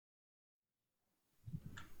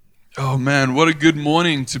Oh man, what a good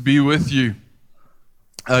morning to be with you.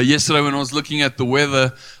 Yesterday, when I was looking at the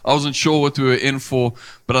weather, I wasn't sure what we were in for,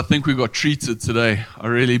 but I think we got treated today. I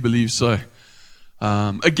really believe so.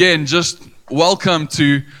 Again, just welcome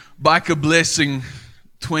to Biker Blessing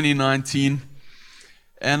 2019.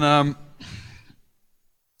 And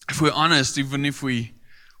if we're honest, even if we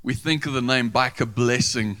think of the name Biker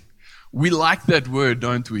Blessing, we like that word,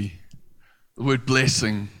 don't we? The word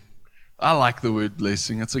blessing. I like the word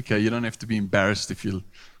blessing. It's okay. You don't have to be embarrassed if you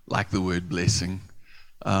like the word blessing.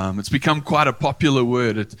 It's become quite a popular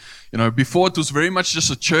word. Before it was very much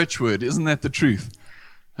just a church word. Isn't that the truth?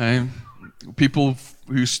 People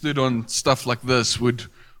who stood on stuff like this would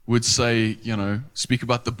say, speak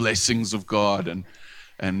about the blessings of God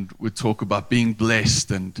and would talk about being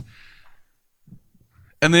blessed. And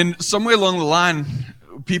then somewhere along the line,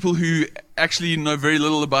 people who actually know very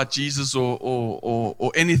little about Jesus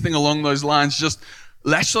or anything along those lines just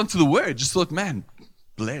latched onto the word. Just thought, man,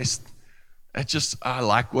 blessed. I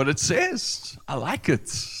like what it says. I like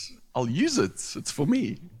it. I'll use it. It's for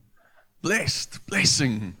me. Blessed,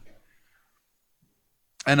 blessing.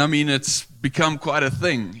 And I mean, it's become quite a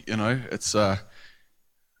thing, It's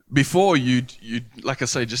before you'd like I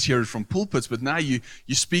say, just hear it from pulpits, but now you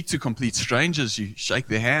speak to complete strangers, you shake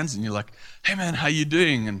their hands and you're like, hey man, how you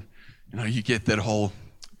doing? And you get that whole,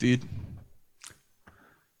 dude,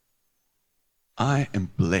 I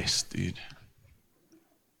am blessed, dude.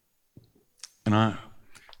 And I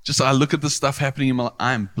look at the stuff happening in my life,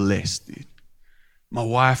 I am blessed, dude. My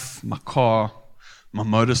wife, my car, my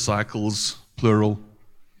motorcycles, plural.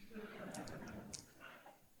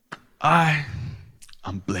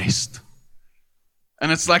 I'm blessed.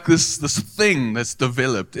 And it's like this thing that's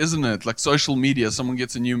developed, isn't it? Like social media, someone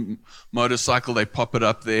gets a new motorcycle, they pop it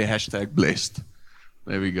up there, #blessed.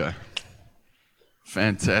 There we go.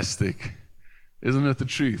 Fantastic. Isn't it the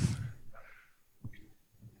truth?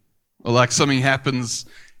 Or like something happens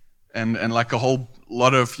and like a whole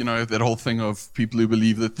lot of, that whole thing of people who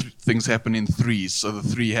believe that things happen in threes. So the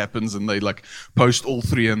 3 happens and they like post all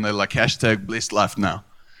 3 and they're like #blessed life now.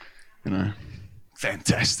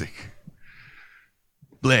 Fantastic.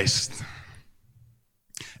 Blessed.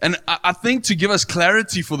 And I think to give us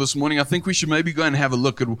clarity for this morning, I think we should maybe go and have a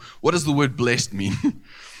look at what does the word blessed mean.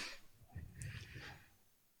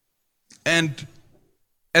 And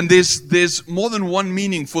there's more than one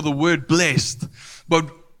meaning for the word blessed,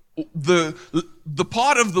 but the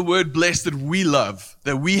part of the word blessed that we love,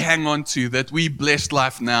 that we hang on to, that we blessed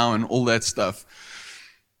life now and all that stuff,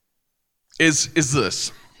 is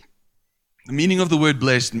this. The meaning of the word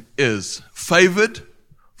blessed is favored,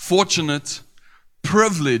 fortunate,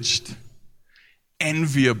 privileged,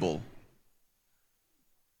 enviable.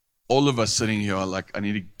 All of us sitting here are like, I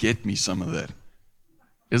need to get me some of that.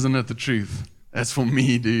 Isn't it the truth? That's for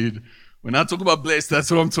me, dude. When I talk about blessed, that's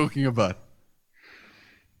what I'm talking about.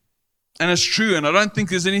 And it's true, and I don't think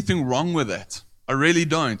there's anything wrong with that. I really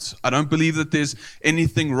don't. I don't believe that there's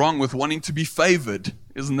anything wrong with wanting to be favored.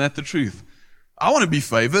 Isn't that the truth? I want to be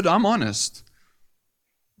favored. I'm honest.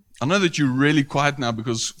 I know that you're really quiet now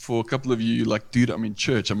because for a couple of you, you're like, dude, I'm in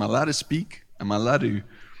church. Am I allowed to speak? Am I allowed to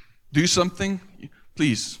do something?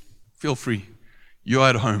 Please, feel free. You're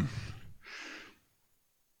at home.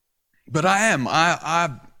 But I am. I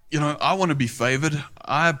want to be favored.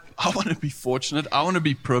 I want to be fortunate. I want to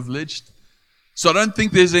be privileged. So I don't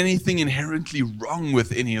think there's anything inherently wrong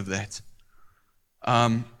with any of that.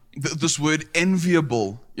 This word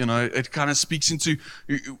enviable, it kind of speaks into,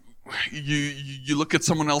 you look at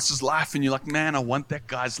someone else's life and you're like, man, I want that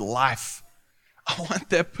guy's life. I want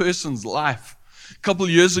that person's life. A couple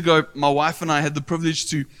of years ago, my wife and I had the privilege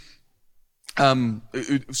to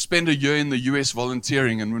spend a year in the US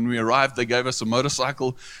volunteering, and when we arrived, they gave us a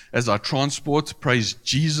motorcycle as our transport. Praise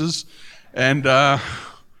Jesus. And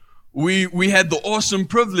we had the awesome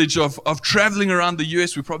privilege of traveling around the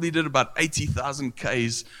US. We probably did about 80,000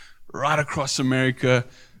 Ks right across America,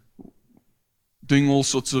 doing all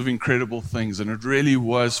sorts of incredible things, and it really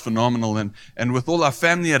was phenomenal. And with all our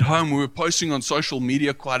family at home, we were posting on social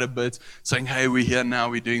media quite a bit, saying, hey, we're here now,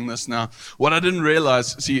 we're doing this now. What I didn't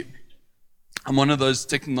realize, see, I'm one of those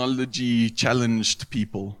technology challenged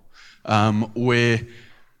people where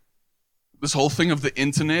this whole thing of the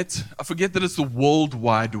internet, I forget that it's the World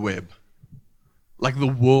Wide Web. Like the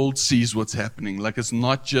world sees what's happening. Like it's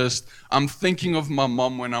not just, I'm thinking of my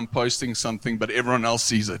mom when I'm posting something, but everyone else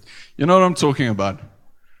sees it. You know what I'm talking about?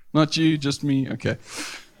 Not you, just me? Okay.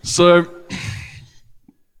 So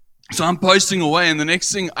I'm posting away, and the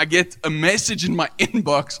next thing I get a message in my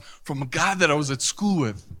inbox from a guy that I was at school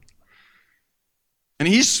with. And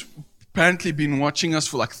he's apparently been watching us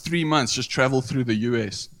for like 3 months, just travel through the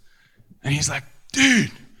US. And he's like,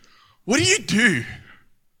 dude, what do you do?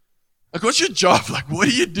 Like, what's your job? Like, what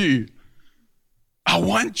do you do? I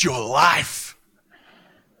want your life.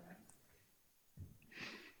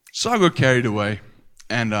 So I got carried away,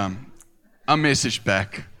 and I messaged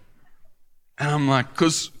back. And I'm like,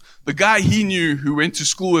 because the guy he knew who went to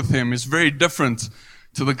school with him is very different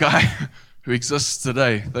to the guy who exists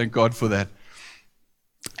today. Thank God for that.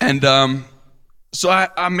 And so I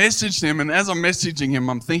messaged him, and as I'm messaging him,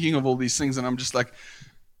 I'm thinking of all these things, and I'm just like,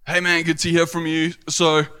 hey man, good to hear from you.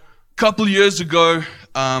 So a couple years ago,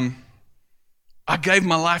 I gave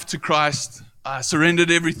my life to Christ. I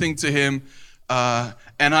surrendered everything to him,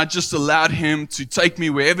 and I just allowed him to take me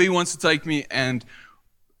wherever he wants to take me, and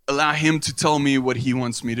allow him to tell me what he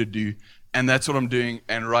wants me to do. And that's what I'm doing.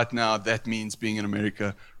 And right now, that means being in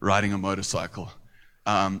America, riding a motorcycle.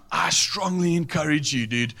 I strongly encourage you,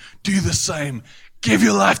 dude, do the same. Give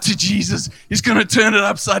your life to Jesus. He's going to turn it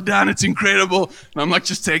upside down. It's incredible. And I'm like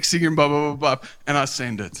just texting him, blah, blah, blah, blah, and I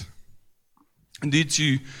send it. And due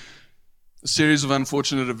to a series of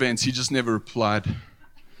unfortunate events, he just never replied.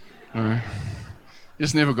 All right. He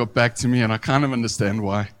just never got back to me, and I kind of understand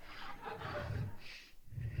why.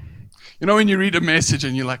 You know, when you read a message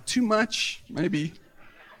and you're like, too much, maybe.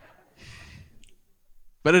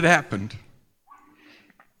 But it happened.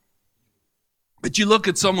 But you look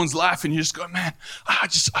at someone's life and you just go, man, I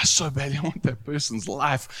so badly want that person's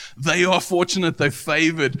life. They are fortunate, they're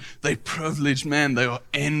favored, they're privileged, man, they are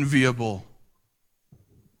enviable.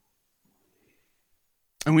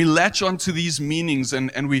 And we latch onto these meanings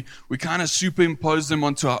and we kind of superimpose them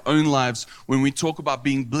onto our own lives when we talk about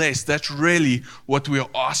being blessed. That's really what we are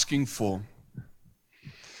asking for.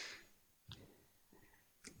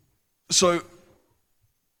 So,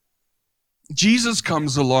 Jesus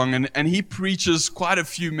comes along and he preaches quite a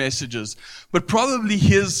few messages, but probably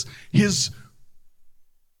his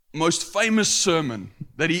most famous sermon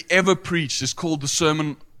that he ever preached is called the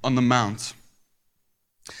Sermon on the Mount.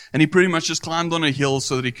 And he pretty much just climbed on a hill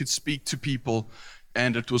so that he could speak to people,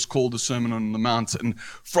 and it was called the Sermon on the Mount. And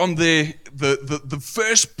from there, the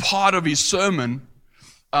first part of his sermon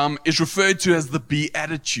is referred to as the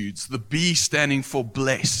Beatitudes, the B standing for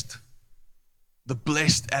blessed. The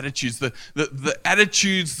blessed attitudes, the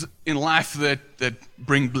attitudes in life that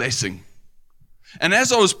bring blessing. And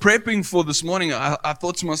as I was prepping for this morning, I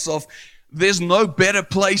thought to myself, there's no better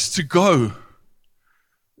place to go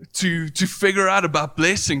to figure out about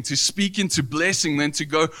blessing, to speak into blessing, than to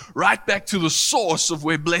go right back to the source of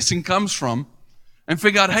where blessing comes from and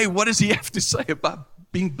figure out, hey, what does he have to say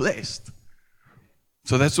about being blessed?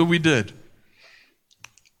 So that's what we did.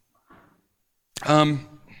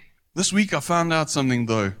 This week I found out something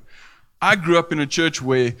though. I grew up in a church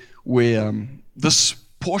where this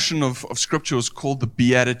portion of scripture was called the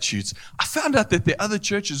Beatitudes. I found out that there are other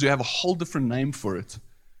churches who have a whole different name for it.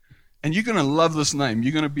 And you're going to love this name.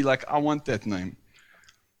 You're going to be like, I want that name.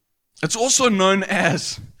 It's also known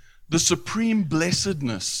as the supreme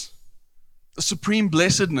blessedness. The supreme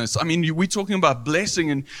blessedness. I mean, we're talking about blessing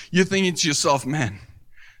and you're thinking to yourself, man,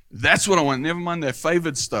 that's what I want. Never mind their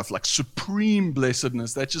favored stuff, like supreme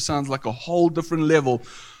blessedness. That just sounds like a whole different level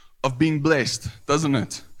of being blessed, doesn't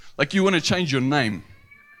it? Like you want to change your name.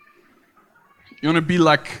 You want to be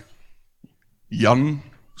like Jan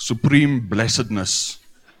Supreme Blessedness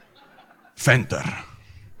Venter.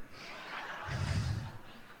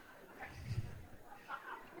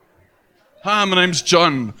 Hi, my name's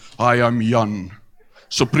John. Hi, I'm Jan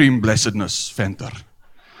Supreme Blessedness Venter.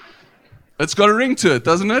 It's got a ring to it,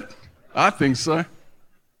 doesn't it? I think so.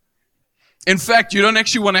 In fact, you don't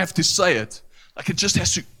actually want to have to say it. Like it just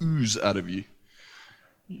has to ooze out of you.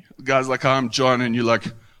 The guy's like, hi, I'm John, and you're like,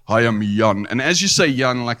 hi, I'm Jan. And as you say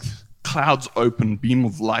Jan, like clouds open, beam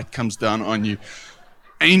of light comes down on you.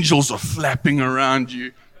 Angels are flapping around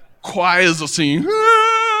you. Choirs are singing,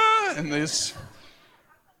 ah! And there's...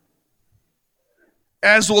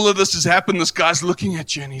 As all of this has happened, this guy's looking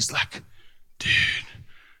at you and he's like, dude,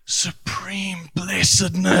 supreme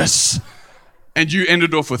blessedness. And you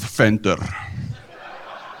ended off with Fenter.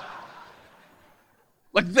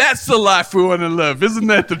 Like that's the life we want to live. Isn't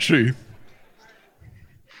that the truth?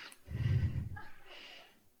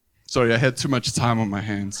 Sorry, I had too much time on my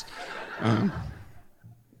hands.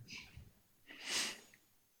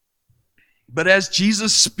 But as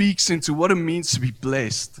Jesus speaks into what it means to be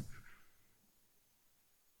blessed,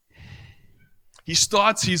 he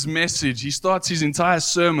starts his message, he starts his entire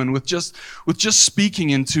sermon with just speaking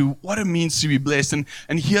into what it means to be blessed.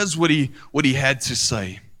 And here's what he had to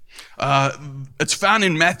say. It's found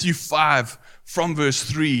in Matthew 5 from verse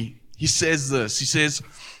 3. He says this. He says,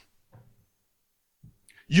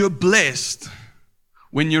 you're blessed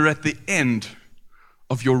when you're at the end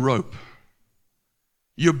of your rope.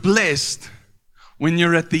 You're blessed when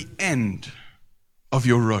you're at the end of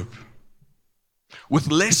your rope.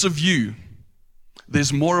 With less of you,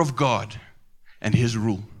 there's more of God and His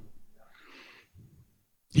rule.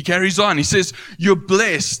 He carries on. He says, you're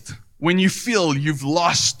blessed when you feel you've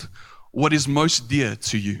lost what is most dear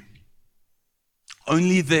to you.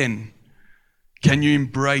 Only then can you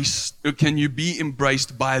be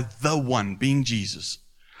embraced by the one, being Jesus,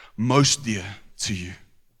 most dear to you.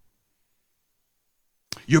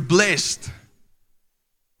 You're blessed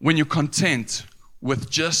when you're content with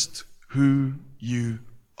just who you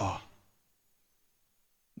are.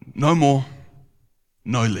 No more,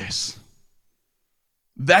 no less.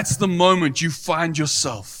 That's the moment you find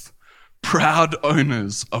yourself proud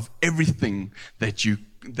owners of everything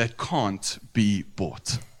that can't be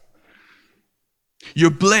bought.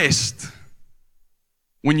 You're blessed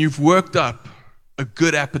when you've worked up a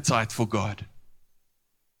good appetite for God.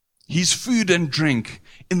 His food and drink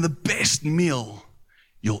in the best meal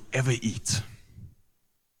you'll ever eat.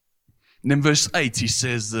 And in verse 8, he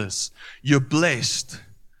says this, you're blessed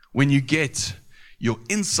when you get your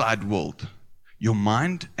inside world, your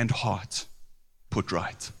mind and heart put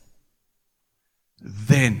right.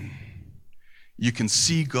 Then you can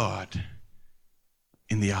see God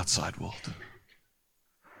in the outside world.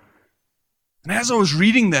 And as I was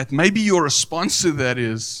reading that, maybe your response to that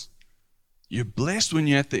is, you're blessed when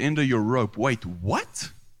you're at the end of your rope. Wait,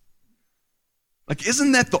 what? Like,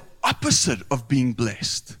 isn't that the opposite of being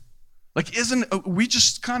blessed? Like, we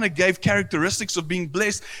just kind of gave characteristics of being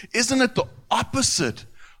blessed. Isn't it the opposite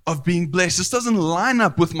of being blessed? This doesn't line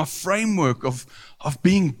up with my framework of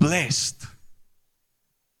being blessed.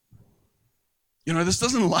 You know, this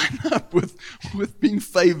doesn't line up with being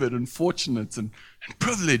favored and fortunate and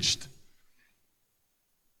privileged.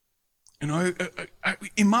 You know,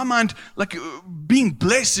 in my mind, like being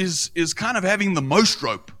blessed is kind of having the most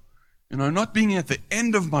rope. You know, not being at the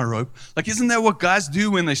end of my rope. Like, isn't that what guys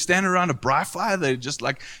do when they stand around a braai fire? They're just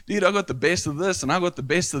like, dude, I got the best of this and I got the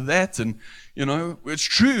best of that. And, you know, it's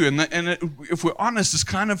true. And if we're honest, it's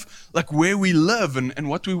kind of like where we live and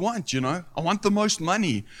what we want, you know. I want the most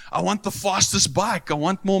money. I want the fastest bike. I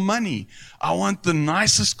want more money. I want the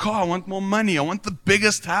nicest car. I want more money. I want the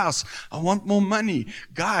biggest house. I want more money.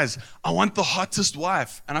 Guys, I want the hottest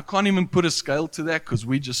wife. And I can't even put a scale to that because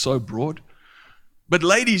we're just so broad. But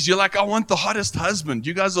ladies, you're like, I want the hottest husband.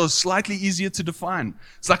 You guys are slightly easier to define.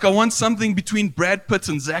 It's like I want something between Brad Pitt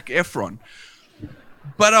and Zac Efron.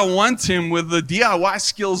 But I want him with the DIY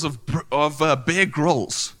skills of Bear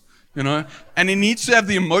Grylls, you know. And he needs to have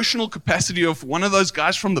the emotional capacity of one of those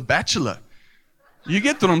guys from The Bachelor. You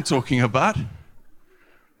get what I'm talking about?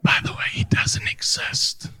 By the way, he doesn't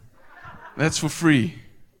exist. That's for free.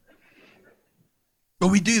 But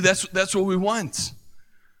we do. That's what we want.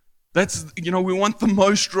 That's, you know, we want the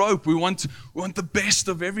most rope. We want the best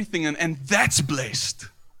of everything, and that's blessed.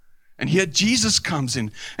 And here Jesus comes in,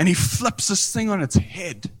 and he flips this thing on its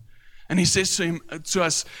head. And he says to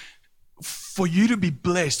us, for you to be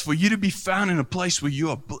blessed, for you to be found in a place where you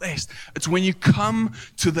are blessed, it's when you come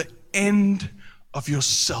to the end of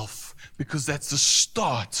yourself, because that's the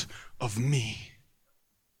start of me.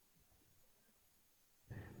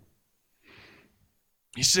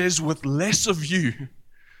 He says, with less of you,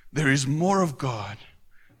 there is more of God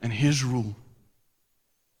and His rule.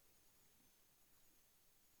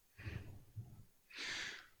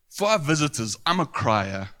 For our visitors, I'm a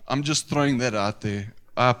crier. I'm just throwing that out there.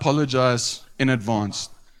 I apologize in advance,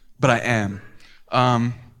 but I am.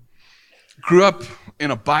 Grew up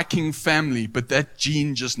in a biking family, but that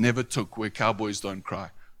gene just never took where cowboys don't cry.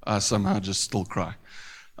 I somehow just still cry.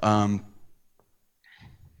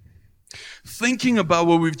 Thinking about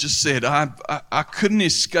what we've just said, I couldn't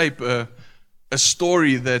escape a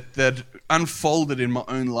story that unfolded in my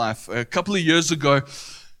own life. A couple of years ago,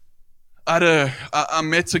 I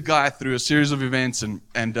met a guy through a series of events, and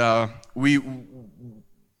we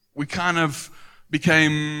kind of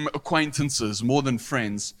became acquaintances more than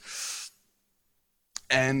friends.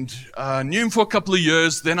 And knew him for a couple of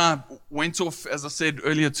years. Then I went off, as I said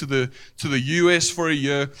earlier, to the US for a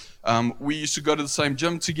year. We used to go to the same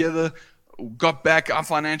gym together. Got back, our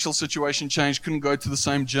financial situation changed, couldn't go to the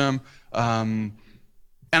same gym. And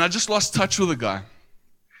I just lost touch with the guy.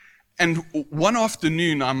 And one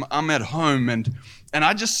afternoon, I'm at home, and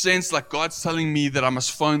I just sensed like God's telling me that I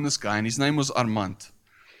must phone this guy, and his name was Armand.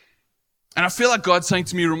 And I feel like God's saying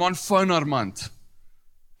to me, Ramon, phone Armand.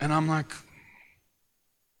 And I'm like,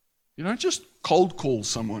 you know, just cold call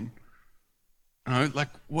someone. Like,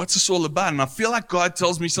 what's this all about? And I feel like God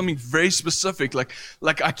tells me something very specific.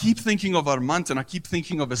 Like I keep thinking of Armand and I keep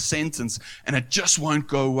thinking of a sentence and it just won't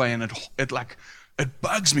go away. And it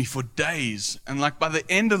bugs me for days. And like by the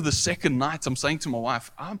end of the second night, I'm saying to my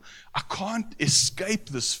wife, I can't escape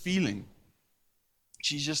this feeling.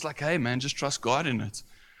 She's just like, hey man, just trust God in it.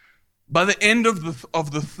 By the end of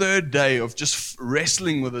the third day of just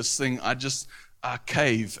wrestling with this thing, I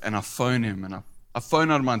cave and I phone him and I phone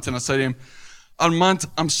Armand and I say to him, Armand,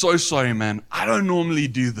 I'm so sorry, man. I don't normally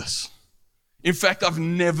do this. In fact, I've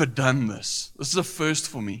never done this. This is a first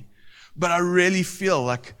for me. But I really feel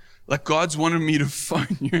like God's wanted me to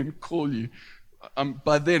phone you and call you.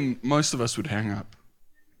 By then, most of us would hang up.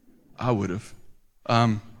 I would have.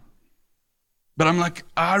 But I'm like,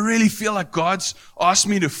 I really feel like God's asked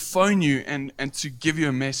me to phone you and to give you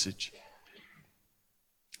a message.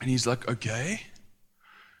 And he's like, okay.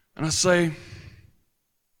 And I say,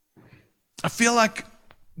 I feel like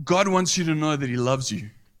God wants you to know that He loves you.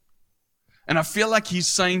 And I feel like He's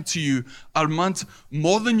saying to you, Armand,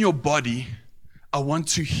 more than your body, I want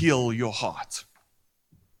to heal your heart.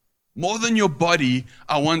 More than your body,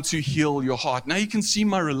 I want to heal your heart. Now you can see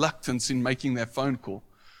my reluctance in making that phone call.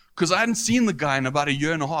 Because I hadn't seen the guy in about a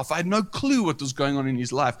year and a half. I had no clue what was going on in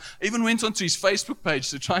his life. I even went onto his Facebook page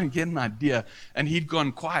to try and get an idea. And he'd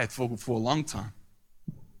gone quiet for a long time.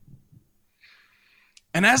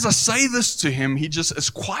 And as I say this to him, he just is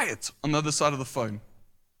quiet on the other side of the phone.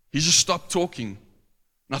 He just stopped talking.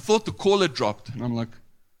 And I thought the call had dropped. And I'm like,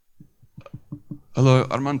 hello,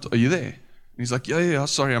 Armand, are you there? And he's like, yeah,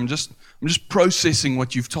 sorry, I'm just processing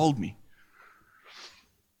what you've told me.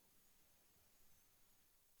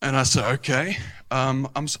 And I said, okay,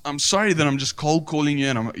 I'm sorry that I'm just cold calling you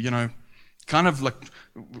and I'm, kind of like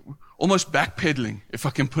almost backpedaling, if I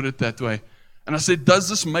can put it that way. And I said, does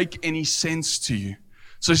this make any sense to you?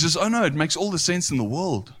 So he says, oh no, it makes all the sense in the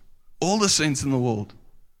world. All the sense in the world.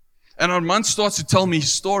 And Armand starts to tell me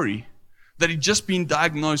his story, that he'd just been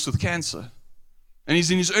diagnosed with cancer. And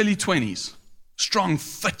he's in his early 20s. Strong,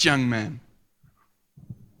 fit young man.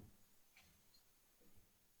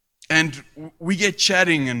 And we get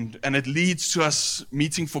chatting and it leads to us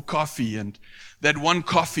meeting for coffee. And that one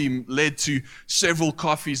coffee led to several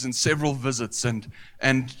coffees and several visits. And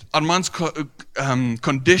Armand's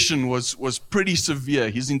condition was pretty severe.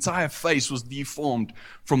 His entire face was deformed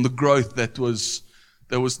from the growth that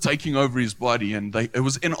was taking over his body, and it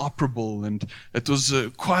was inoperable, and it was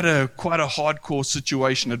quite a hardcore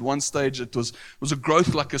situation. At one stage, it was a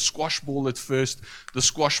growth like a squash ball at first. The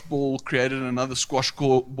squash ball created another squash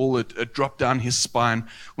ball. It dropped down his spine,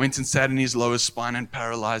 went and sat in his lower spine, and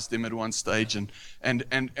paralyzed him at one stage.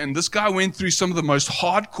 And this guy went through some of the most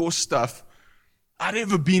hardcore stuff I'd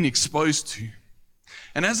ever been exposed to.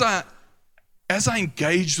 And as I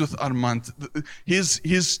engaged with Armand,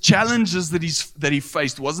 his challenges that he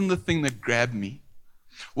faced wasn't the thing that grabbed me.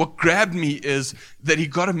 What grabbed me is that he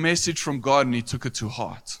got a message from God and he took it to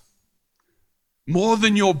heart. More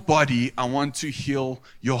than your body, I want to heal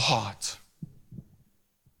your heart.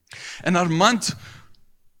 And Armand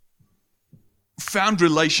found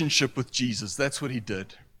relationship with Jesus. That's what he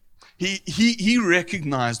did. He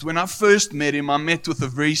recognized, when I first met him, I met with a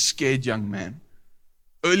very scared young man.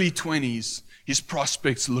 Early 20s. His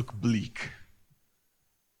prospects look bleak.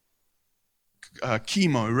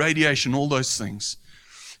 Chemo, radiation, all those things.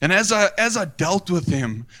 And as I dealt with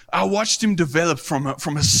him, I watched him develop from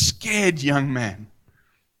a scared young man.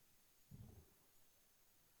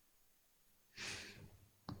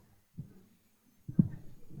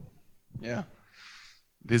 Yeah,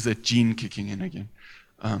 there's that gene kicking in again.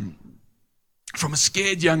 From a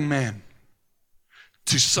scared young man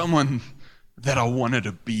to someone that I wanted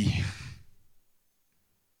to be.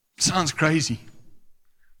 Sounds crazy,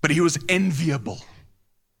 but he was enviable.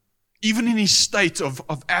 Even in his state of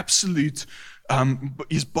absolute,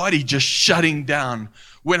 his body just shutting down.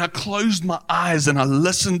 When I closed my eyes and I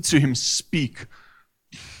listened to him speak,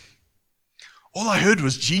 all I heard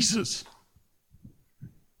was Jesus.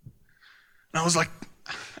 And I was like,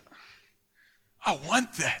 I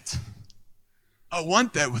want that. I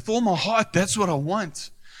want that with all my heart. That's what I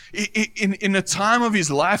want. In a time of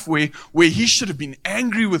his life where he should have been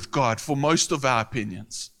angry with God for most of our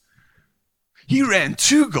opinions. He ran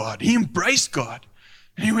to God. He embraced God.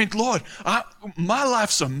 And he went, Lord, my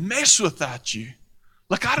life's a mess without you.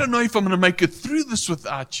 Like, I don't know if I'm going to make it through this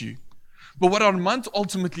without you. But what Armand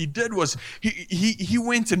ultimately did was he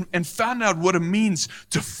went and found out what it means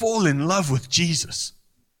to fall in love with Jesus.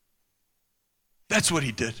 That's what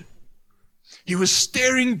he did. He was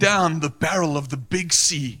staring down the barrel of the big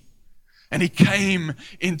sea, and he came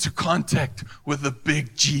into contact with the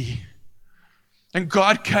big G. And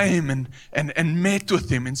God came and met with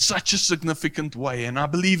him in such a significant way. And I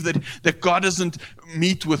believe that God doesn't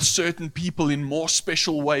meet with certain people in more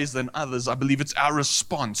special ways than others. I believe it's our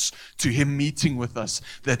response to him meeting with us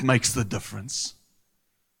that makes the difference.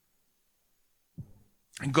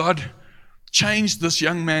 And God changed this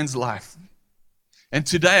young man's life. And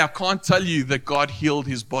today I can't tell you that God healed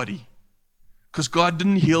his body, because God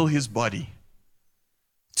didn't heal his body.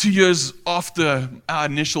 2 years after our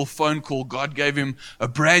initial phone call, God gave him a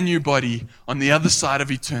brand new body on the other side of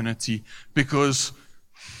eternity, because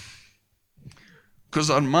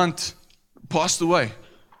Armand passed away.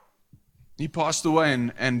 He passed away,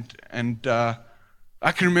 and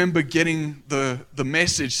I can remember getting the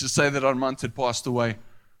message to say that Armand had passed away.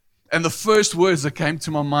 And the first words that came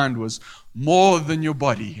to my mind was, more than your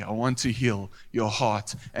body, I want to heal your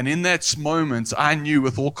heart. And in that moment, I knew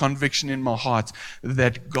with all conviction in my heart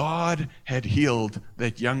that God had healed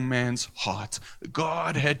that young man's heart.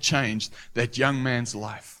 God had changed that young man's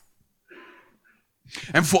life.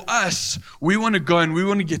 And for us, we want to go and we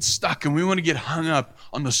want to get stuck and we want to get hung up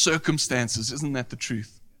on the circumstances. Isn't that the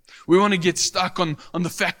truth? We want to get stuck on the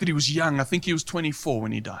fact that he was young. I think he was 24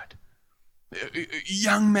 when he died.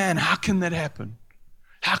 Young man, how can that happen?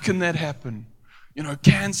 How can that happen?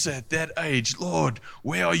 Cancer at that age. Lord,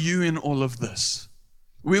 where are you in all of this?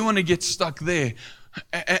 We want to get stuck there.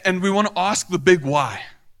 And we want to ask the big why.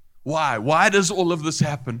 Why? Why does all of this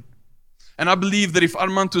happen? And I believe that if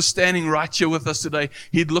Armand was standing right here with us today,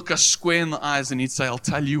 he'd look us square in the eyes and he'd say, I'll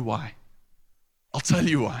tell you why. I'll tell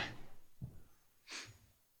you why.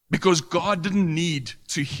 Because God didn't need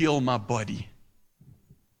to heal my body.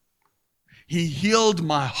 He healed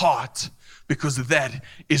my heart because that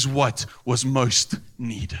is what was most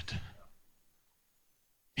needed.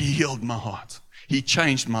 He healed my heart. He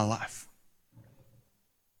changed my life.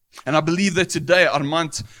 And I believe that today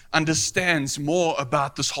Armand understands more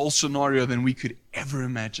about this whole scenario than we could ever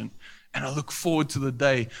imagine. And I look forward to the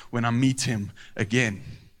day when I meet him again.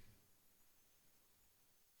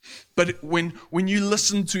 But when you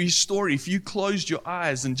listen to his story, if you closed your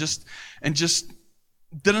eyes and just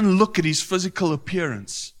didn't look at his physical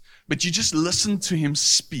appearance, but you just listened to him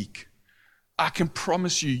speak, I can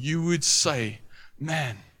promise you, you would say,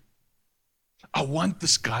 man, I want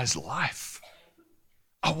this guy's life.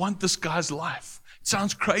 I want this guy's life. It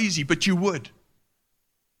sounds crazy, but you would.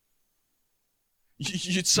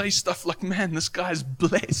 You'd say stuff like, man, this guy's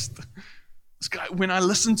blessed. This guy, when I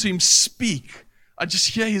listen to him speak, I just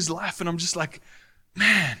hear his life and I'm just like,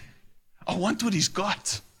 man, I want what he's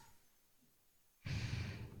got.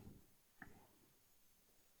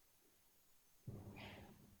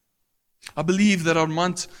 I believe that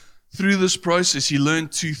Armand, through this process, he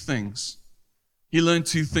learned two things. He learned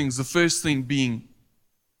two things. The first thing being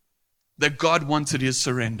that God wanted his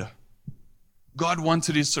surrender. God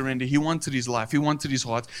wanted his surrender. He wanted his life. He wanted his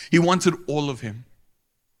heart. He wanted all of him.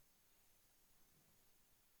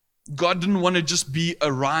 God didn't want to just be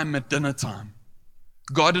a rhyme at dinner time.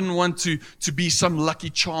 God didn't want to be some lucky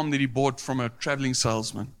charm that he bought from a traveling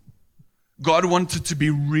salesman. God wanted to be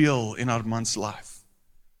real in Armand's life.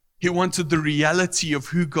 He wanted the reality of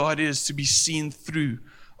who God is to be seen through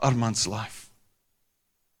Armand's life.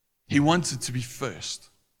 He wanted to be first.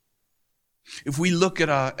 If we look at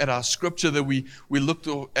our scripture that we looked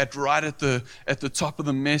at right at the top of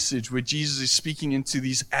the message, where Jesus is speaking into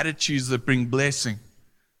these attitudes that bring blessing.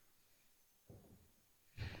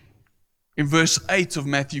 In verse 8 of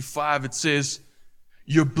Matthew 5, it says,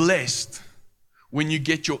 you're blessed when you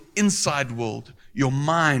get your inside world, your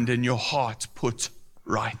mind and your heart put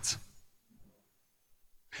right.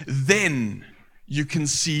 Then you can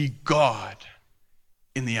see God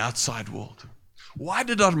in the outside world. Why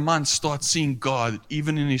did Armand start seeing God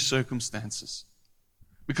even in his circumstances?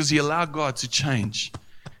 Because he allowed God to change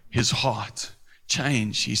his heart,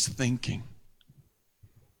 change his thinking.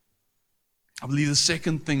 I believe the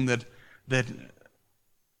second thing that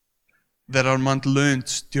Armand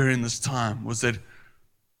learned during this time was that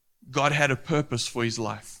God had a purpose for his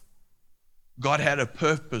life. God had a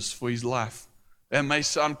purpose for his life. That may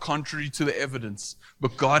sound contrary to the evidence,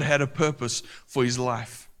 but God had a purpose for his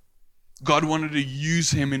life. God wanted to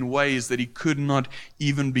use him in ways that he could not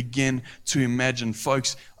even begin to imagine.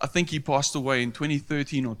 Folks, I think he passed away in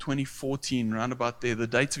 2013 or 2014, around about there. The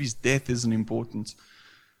date of his death isn't important.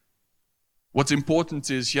 What's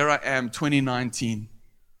important is, here I am, 2019,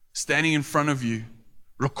 standing in front of you,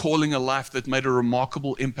 recalling a life that made a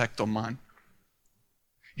remarkable impact on mine.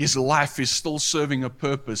 His life is still serving a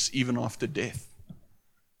purpose even after death.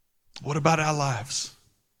 What about our lives?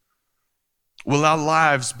 Will our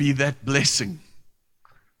lives be that blessing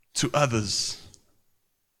to others?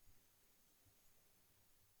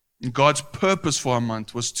 And God's purpose for our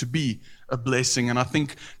month was to be a blessing. And I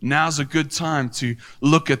think now's a good time to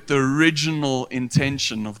look at the original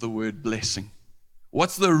intention of the word blessing.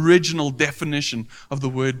 What's the original definition of the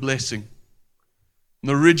word blessing?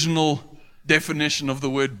 The original definition of the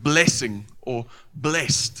word blessing or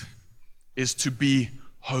blessed is to be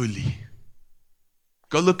holy.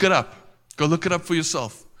 Go look it up. Go look it up for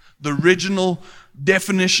yourself. The original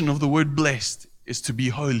definition of the word blessed is to be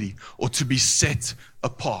holy or to be set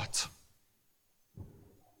apart.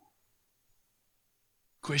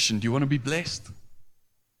 Question, do you want to be blessed? Do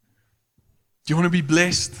you want to be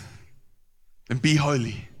blessed? Then be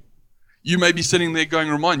holy. You may be sitting there going,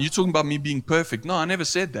 Ramon, you're talking about me being perfect. No, I never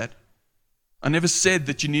said that. I never said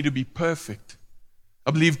that you need to be perfect.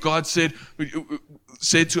 I believe God said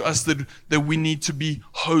to us that we need to be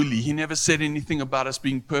holy. He never said anything about us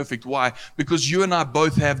being perfect. Why? Because you and I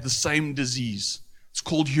both have the same disease. It's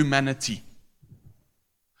called humanity.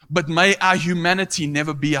 But may our humanity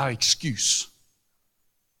never be our excuse.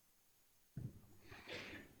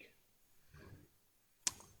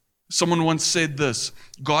 Someone once said this,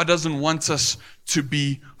 God doesn't want us to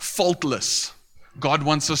be faultless. God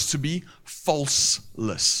wants us to be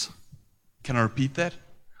falseless. Can I repeat that?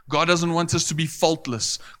 God doesn't want us to be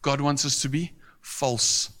faultless. God wants us to be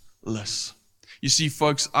falseless. You see,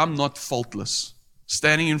 folks, I'm not faultless.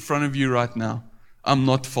 Standing in front of you right now, I'm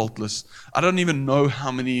not faultless. I don't even know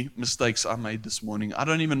how many mistakes I made this morning. I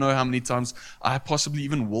don't even know how many times I possibly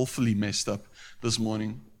even willfully messed up this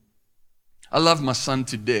morning. I love my son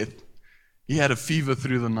to death. He had a fever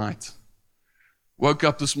through the night. Woke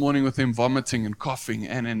up this morning with him vomiting and coughing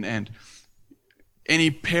and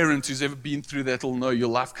any parent who's ever been through that will know your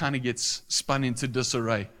life kind of gets spun into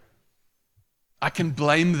disarray. I can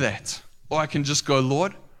blame that. Or I can just go,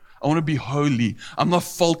 Lord, I want to be holy. I'm not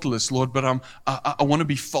faultless, Lord, but I want to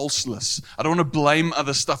be falseless. I don't want to blame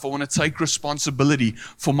other stuff. I want to take responsibility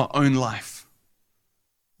for my own life.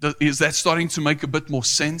 Is that starting to make a bit more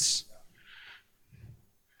sense?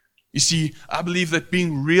 You see, I believe that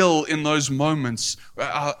being real in those moments,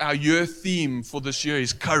 our year theme for this year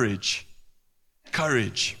is courage.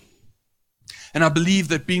 Courage. And I believe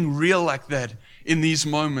that being real like that in these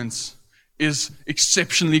moments is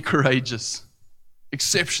exceptionally courageous.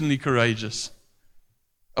 Exceptionally courageous.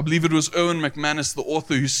 I believe it was Erwin McManus, the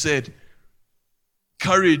author, who said,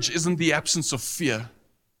 courage isn't the absence of fear.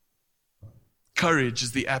 Courage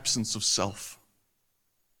is the absence of self.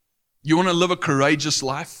 You want to live a courageous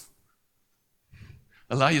life?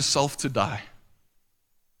 Allow yourself to die.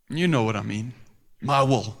 You know what I mean. My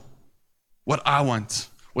will. What I want.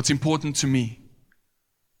 What's important to me.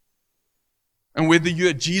 And whether you're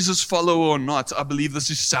a Jesus follower or not, I believe this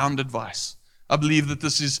is sound advice. I believe that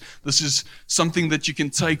this is something that you can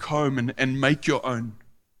take home and make your own.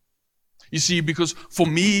 You see, because for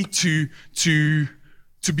me to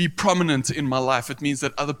be prominent in my life, it means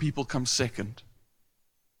that other people come second.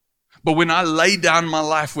 But when I lay down my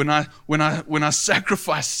life, when I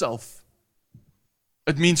sacrifice self,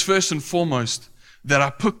 it means first and foremost that I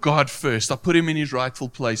put God first. I put Him in His rightful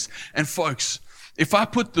place. And folks, if I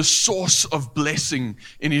put the source of blessing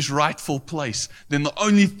in His rightful place, then the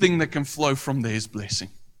only thing that can flow from there is blessing.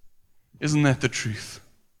 Isn't that the truth?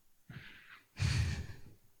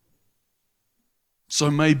 So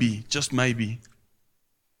maybe, just maybe,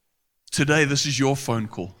 today this is your phone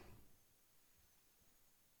call.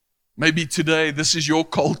 Maybe today this is your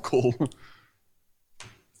cold call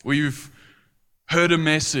where you've heard a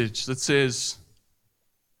message that says,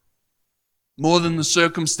 more than the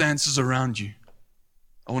circumstances around you,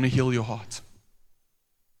 I want to heal your heart.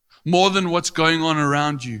 More than what's going on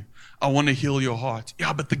around you, I want to heal your heart.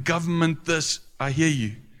 Yeah, but the government, this, I hear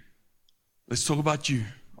you. Let's talk about you.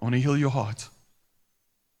 I want to heal your heart.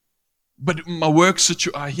 But my work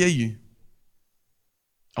situation, I hear you.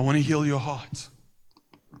 I want to heal your heart.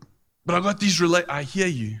 But I got these I hear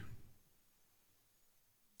you.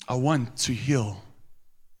 I want to heal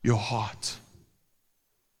your heart.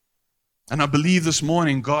 And I believe this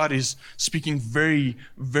morning God is speaking very,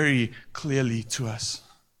 very clearly to us.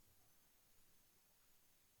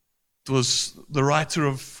 It was the writer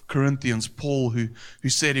of Corinthians, Paul, who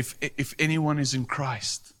said, if anyone is in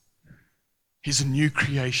Christ, he's a new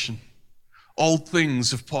creation. Old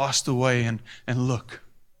things have passed away, and look,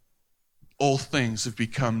 all things have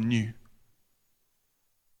become new.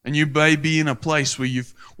 And you may be in a place where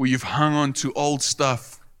you've hung on to old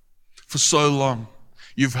stuff for so long.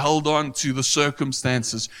 You've held on to the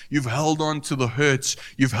circumstances. You've held on to the hurts.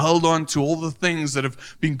 You've held on to all the things that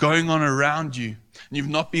have been going on around you. And you've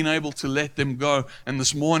not been able to let them go. And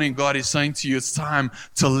this morning, God is saying to you, it's time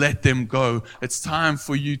to let them go. It's time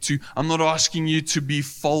for you to, I'm not asking you to be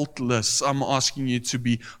faultless. I'm asking you to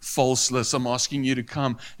be falseless. I'm asking you to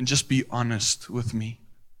come and just be honest with me.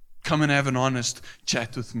 Come and have an honest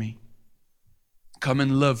chat with me. Come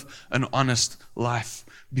and live an honest life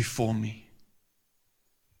before me.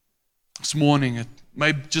 This morning, it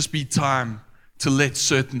may just be time to let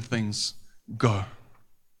certain things go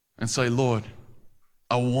and say, Lord,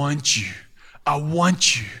 I want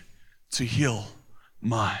you to heal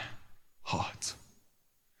my heart.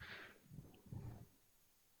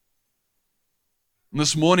 And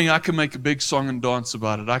this morning, I can make a big song and dance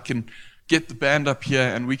about it. I can get the band up here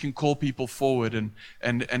and we can call people forward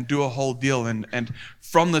and do a whole deal. And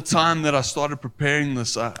from the time that I started preparing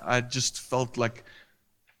this, I just felt like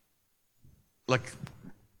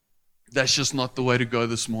that's just not the way to go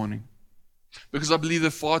this morning. Because I believe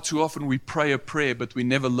that far too often we pray a prayer, but we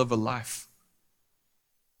never live a life.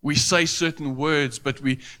 We say certain words, but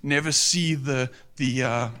we never see the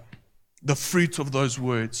fruit of those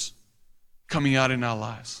words coming out in our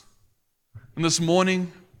lives. And this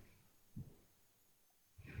morning,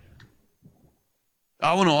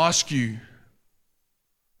 I want to ask you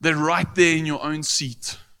that right there in your own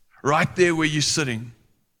seat, right there where you're sitting,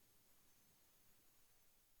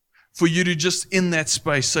 for you to just in that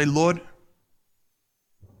space say, Lord,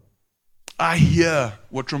 I hear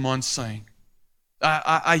what Ramon's saying.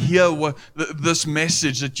 I hear what this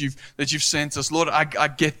message that you've sent us. Lord, I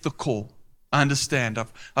get the call. I understand.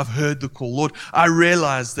 I've heard the call. Lord, I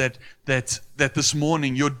realize that this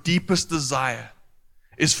morning your deepest desire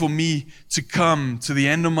is for me to come to the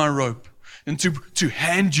end of my rope and to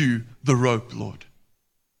hand you the rope, Lord.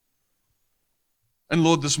 And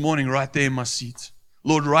Lord, this morning, right there in my seat,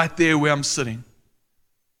 Lord, right there where I'm sitting,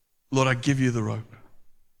 Lord, I give you the rope.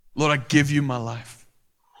 Lord, I give you my life.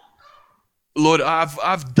 Lord,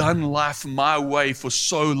 I've done life my way for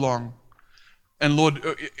so long. And Lord,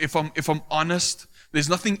 if I'm honest, there's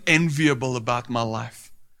nothing enviable about my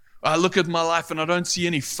life. I look at my life and I don't see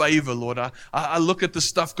any favor, Lord. I look at the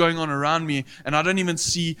stuff going on around me and I don't even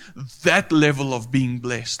see that level of being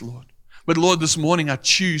blessed, Lord. But Lord, this morning I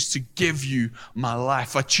choose to give you my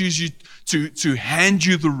life. I choose you to hand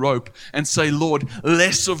you the rope and say, Lord,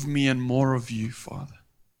 less of me and more of you, Father.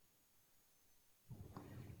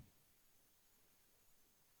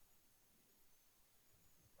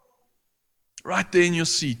 Right there in your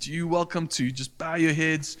seat, you're welcome to just bow your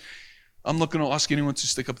heads. I'm not going to ask anyone to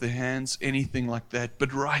stick up their hands, anything like that.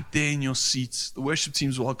 But right there in your seats, the worship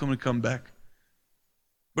team's welcome to come back.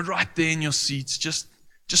 But right there in your seats, just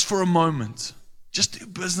for a moment, just do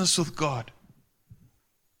business with God.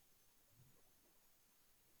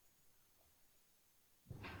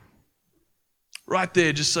 Right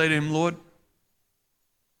there, just say to Him, Lord,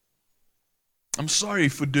 I'm sorry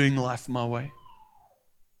for doing life my way.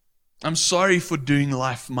 I'm sorry for doing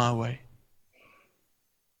life my way.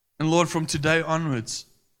 And Lord, from today onwards,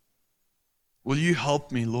 will you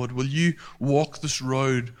help me, Lord? Will you walk this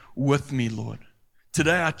road with me, Lord?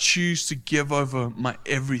 Today I choose to give over my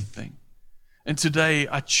everything. And today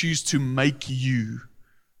I choose to make you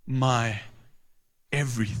my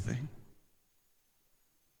everything.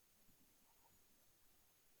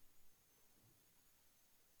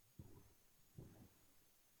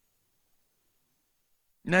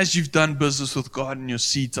 And as you've done business with God in your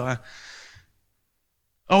seat, I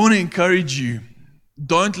want to encourage you,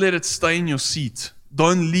 don't let it stay in your seat.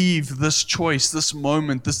 Don't leave this choice, this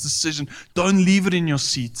moment, this decision. Don't leave it in your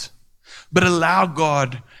seat. But allow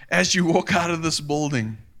God, as you walk out of this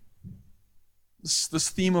building, this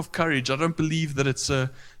theme of courage, I don't believe that it's a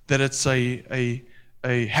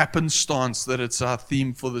happenstance, that it's our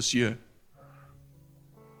theme for this year.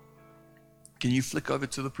 Can you flick over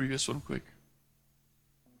to the previous one quick?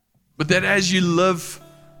 But that as you live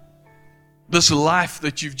this life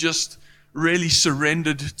that you've just really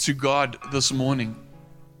surrendered to God this morning,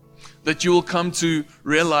 that you will come to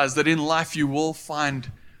realize that in life you will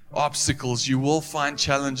find obstacles, you will find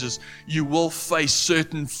challenges, you will face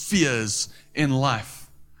certain fears in life.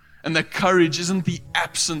 And that courage isn't the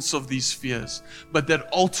absence of these fears, but that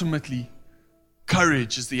ultimately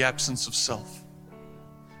courage is the absence of self.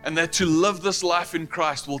 And that to live this life in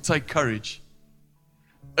Christ will take courage.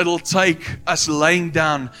 It'll take us laying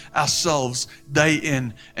down ourselves day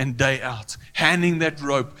in and day out, handing that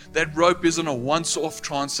rope. That rope isn't a once-off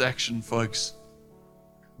transaction, folks.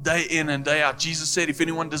 Day in and day out. Jesus said, if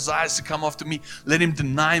anyone desires to come after me, let him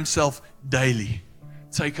deny himself daily.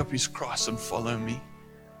 Take up his cross and follow me.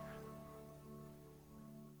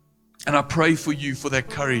 And I pray for you for that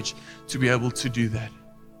courage to be able to do that.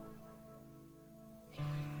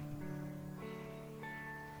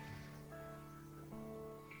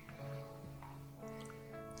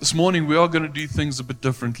 This morning, we are going to do things a bit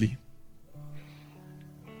differently.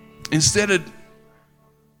 Instead of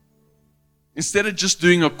just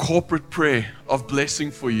doing a corporate prayer of blessing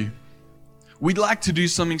for you, we'd like to do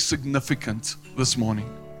something significant this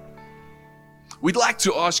morning. We'd like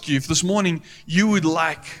to ask you if this morning you would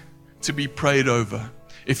like to be prayed over,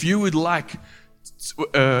 if you would like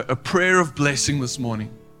a prayer of blessing this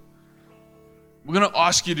morning, we're going to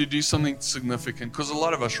ask you to do something significant because a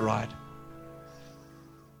lot of us ride.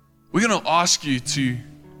 We're going to ask you to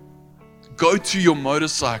go to your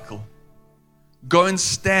motorcycle, go and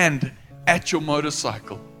stand at your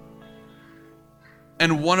motorcycle,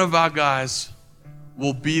 and one of our guys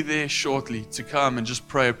will be there shortly to come and just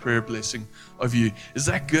pray a prayer blessing of you. Is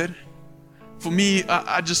that good? For me,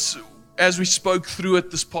 I just, as we spoke through it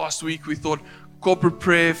this past week, we thought corporate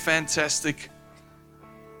prayer, fantastic.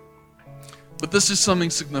 But this is something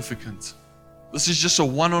significant. This is just a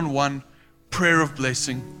one-on-one prayer of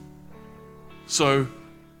blessing. So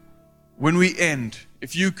when we end,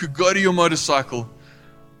 if you could go to your motorcycle,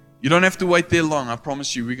 you don't have to wait there long. I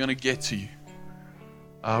promise you, we're going to get to you.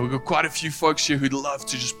 We've got quite a few folks here who'd love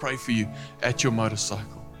to just pray for you at your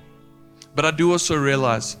motorcycle. But I do also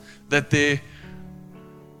realize that there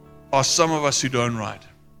are some of us who don't ride.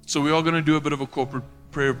 So we are going to do a bit of a corporate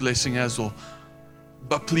prayer blessing as well.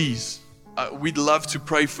 But please, we'd love to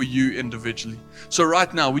pray for you individually. So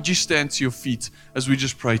right now, would you stand to your feet as we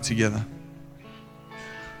just pray together?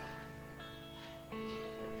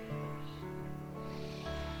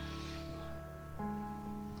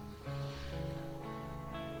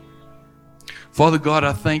 Father God,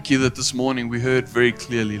 I thank you that this morning we heard very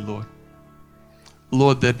clearly, Lord.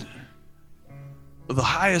 Lord, that the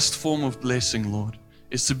highest form of blessing, Lord,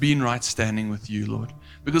 is to be in right standing with you, Lord,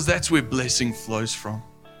 because that's where blessing flows from.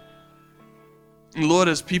 And Lord,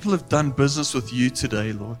 as people have done business with you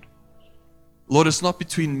today, Lord, it's not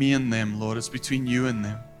between me and them, Lord, it's between you and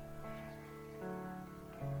them.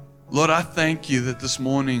 Lord, I thank you that this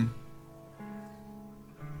morning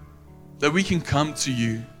that we can come to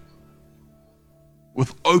you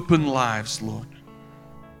with open lives, Lord.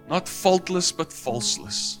 Not faultless, but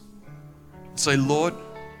falseless. Say, Lord,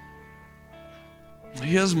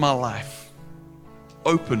 here's my life,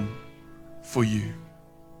 open for you.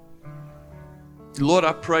 Lord,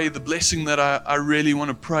 I pray the blessing that I really want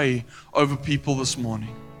to pray over people this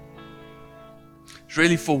morning. It's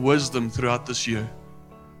really for wisdom throughout this year,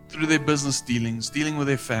 through their business dealings, dealing with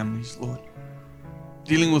their families, Lord,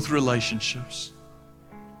 dealing with relationships.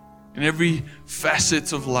 In every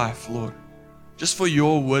facet of life, Lord, just for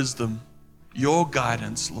your wisdom, your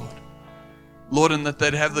guidance, Lord. Lord, and that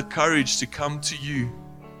they'd have the courage to come to you,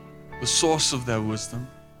 the source of their wisdom.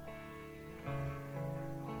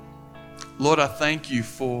 Lord, I thank you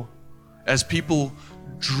for, as people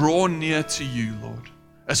draw near to you, Lord,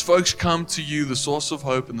 as folks come to you, the source of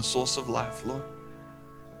hope and the source of life, Lord.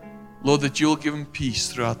 Lord, that you'll give them peace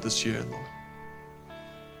throughout this year, Lord.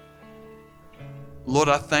 Lord,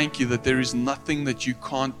 I thank you that there is nothing that you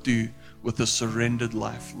can't do with a surrendered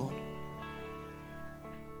life, Lord.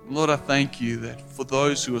 Lord, I thank you that for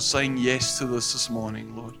those who are saying yes to this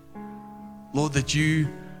morning, Lord, that you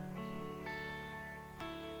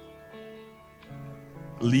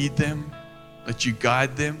lead them, that you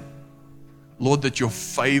guide them, Lord, that your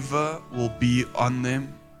favor will be on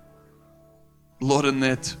them, Lord, and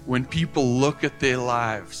that when people look at their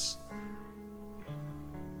lives,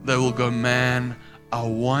 they will go, man, I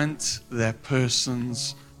want that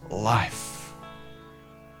person's life.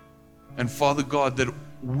 And Father God, that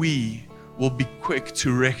we will be quick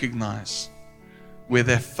to recognize where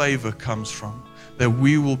that favor comes from, that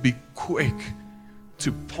we will be quick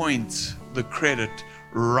to point the credit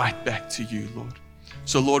right back to you, Lord.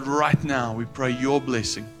 So Lord, right now we pray your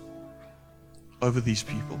blessing over these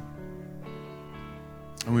people.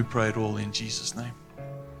 And we pray it all in Jesus' name.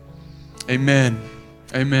 Amen.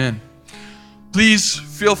 Amen. Please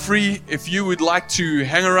feel free, if you would like to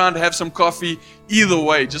hang around, have some coffee, either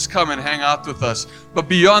way, just come and hang out with us. But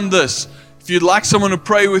beyond this, if you'd like someone to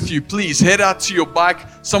pray with you, please head out to your bike.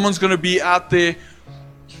 Someone's going to be out there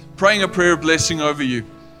praying a prayer of blessing over you.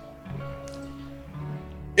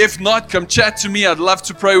 If not, come chat to me. I'd love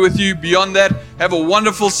to pray with you. Beyond that, have a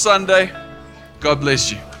wonderful Sunday. God bless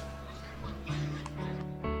you.